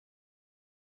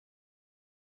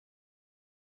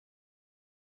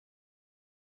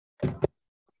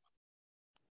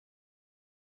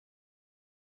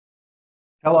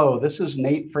Hello, this is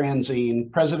Nate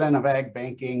Franzen, President of Ag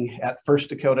Banking at First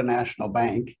Dakota National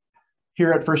Bank.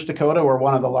 Here at First Dakota, we're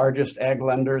one of the largest ag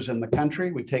lenders in the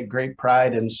country. We take great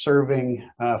pride in serving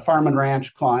farm and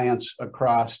ranch clients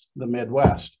across the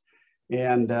Midwest.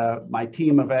 And my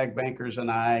team of ag bankers and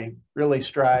I really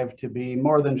strive to be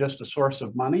more than just a source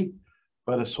of money,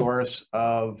 but a source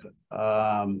of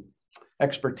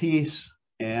expertise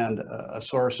and a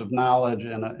source of knowledge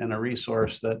and a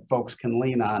resource that folks can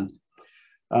lean on.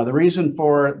 The reason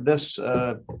for this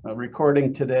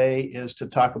recording today is to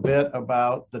talk a bit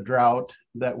about the drought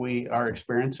that we are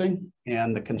experiencing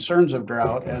and the concerns of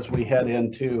drought as we head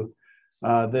into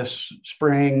this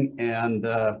spring and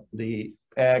the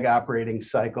ag operating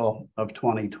cycle of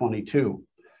 2022.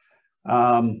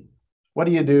 What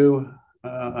do you do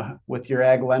with your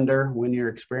ag lender when you're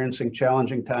experiencing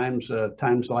challenging times,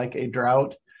 times like a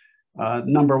drought?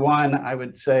 Number one, I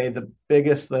would say the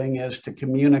biggest thing is to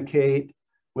communicate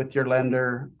with your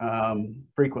lender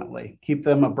frequently. Keep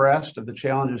them abreast of the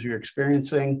challenges you're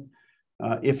experiencing.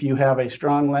 If you have a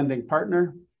strong lending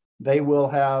partner, they will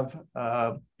have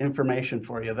information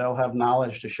for you. They'll have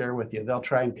knowledge to share with you. They'll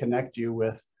try and connect you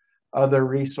with other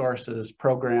resources,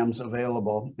 programs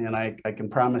available. And I can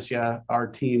promise you our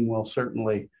team will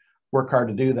certainly work hard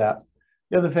to do that.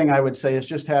 The other thing I would say is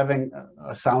just having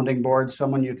a sounding board,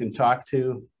 someone you can talk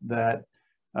to that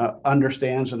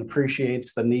understands and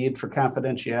appreciates the need for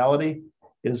confidentiality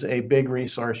is a big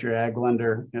resource your ag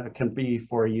lender can be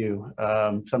for you.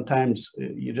 Sometimes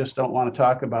you just don't want to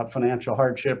talk about financial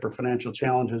hardship or financial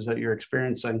challenges that you're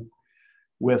experiencing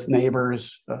with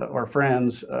neighbors or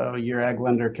friends. Your ag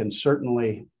lender can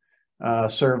certainly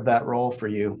serve that role for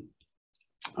you.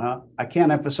 I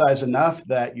can't emphasize enough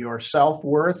that your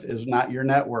self-worth is not your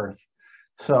net worth.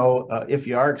 So if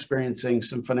you are experiencing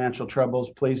some financial troubles,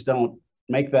 please don't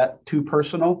make that too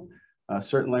personal.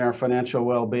 Certainly our financial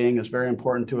well-being is very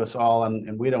important to us all,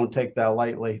 and we don't take that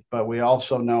lightly, but we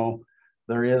also know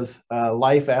there is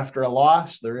life after a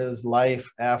loss. There is life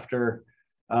after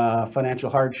financial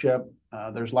hardship.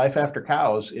 There's life after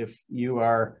cows if you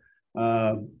are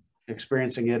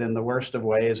experiencing it in the worst of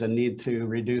ways and need to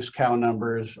reduce cow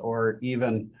numbers or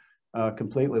even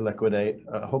completely liquidate.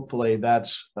 Hopefully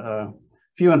that's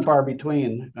few and far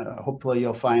between. Hopefully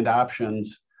you'll find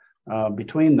options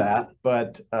between that,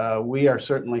 but we are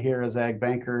certainly here as ag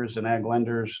bankers and ag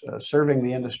lenders serving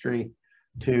the industry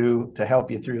to help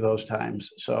you through those times.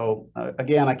 So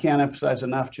again, I can't emphasize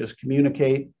enough, just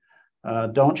communicate.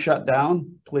 Don't shut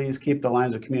down. Please keep the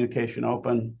lines of communication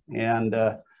open, and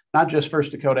not just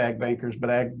First Dakota ag bankers, but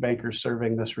ag bankers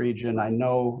serving this region. I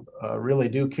know really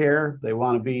do care. They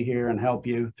want to be here and help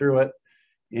you through it.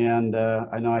 And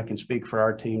I know I can speak for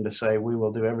our team to say we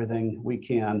will do everything we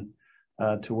can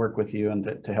to work with you and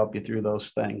to help you through those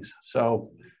things.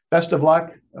 So best of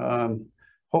luck.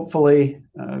 Hopefully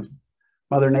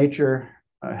Mother Nature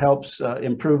helps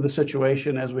improve the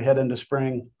situation as we head into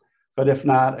spring. But if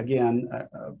not, again,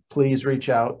 please reach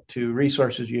out to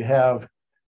resources you have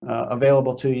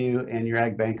available to you, and your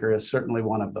ag banker is certainly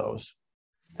one of those.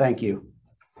 Thank you.